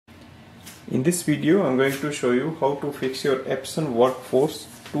In this video, I'm going to show you how to fix your Epson Workforce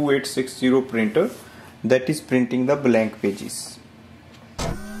 2860 printer that is printing the blank pages.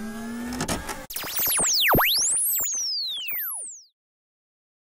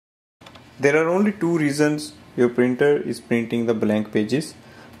 There are only two reasons your printer is printing the blank pages.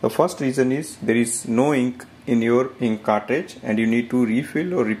 The first reason is there is no ink in your ink cartridge and you need to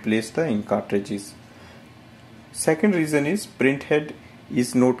refill or replace the ink cartridges. Second reason is printhead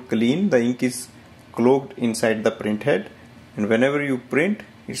is not clean, the ink is clogged inside the printhead, and whenever you print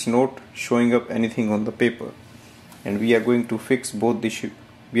it's not showing up anything on the paper. And we are going to fix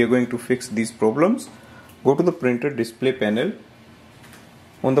these problems. Go to the printer display panel.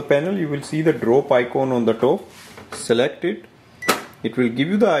 On the panel you will see the drop icon on the top. Select it. It will give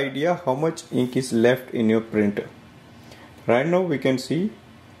you the idea how much ink is left in your printer. Right now we can see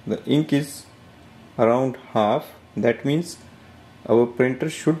the ink is around half. That means our printer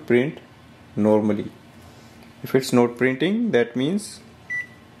should print normally. If it's not printing, that means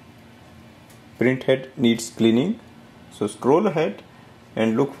printhead needs cleaning. So scroll ahead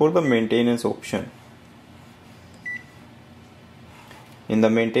and look for the maintenance option. In the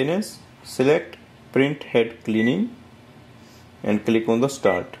maintenance, select printhead cleaning and click on the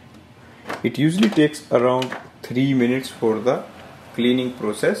start. It usually takes around 3 minutes for the cleaning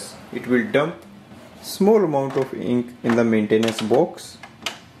process. It will dump small amount of ink in the maintenance box.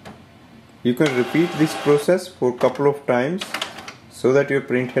 You can repeat this process for a couple of times so that your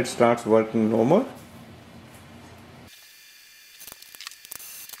printhead starts working normal.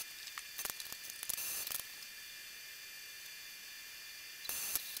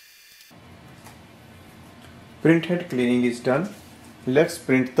 Printhead cleaning is done. Let's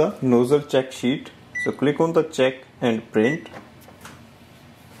print the nozzle check sheet. So click on the check and print.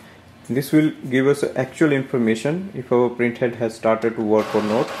 This will give us actual information if our printhead has started to work or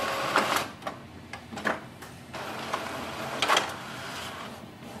not.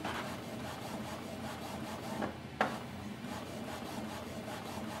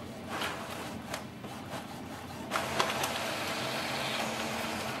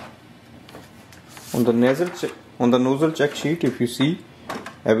 On the nozzle check sheet, if you see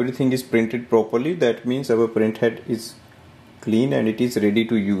everything is printed properly, that means our printhead is clean and it is ready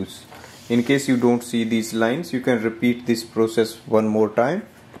to use. In case you don't see these lines, you can repeat this process one more time,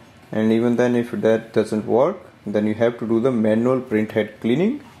 and even then if that doesn't work, then you have to do the manual printhead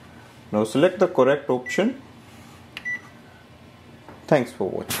cleaning. Now select the correct option. Thanks for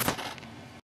watching.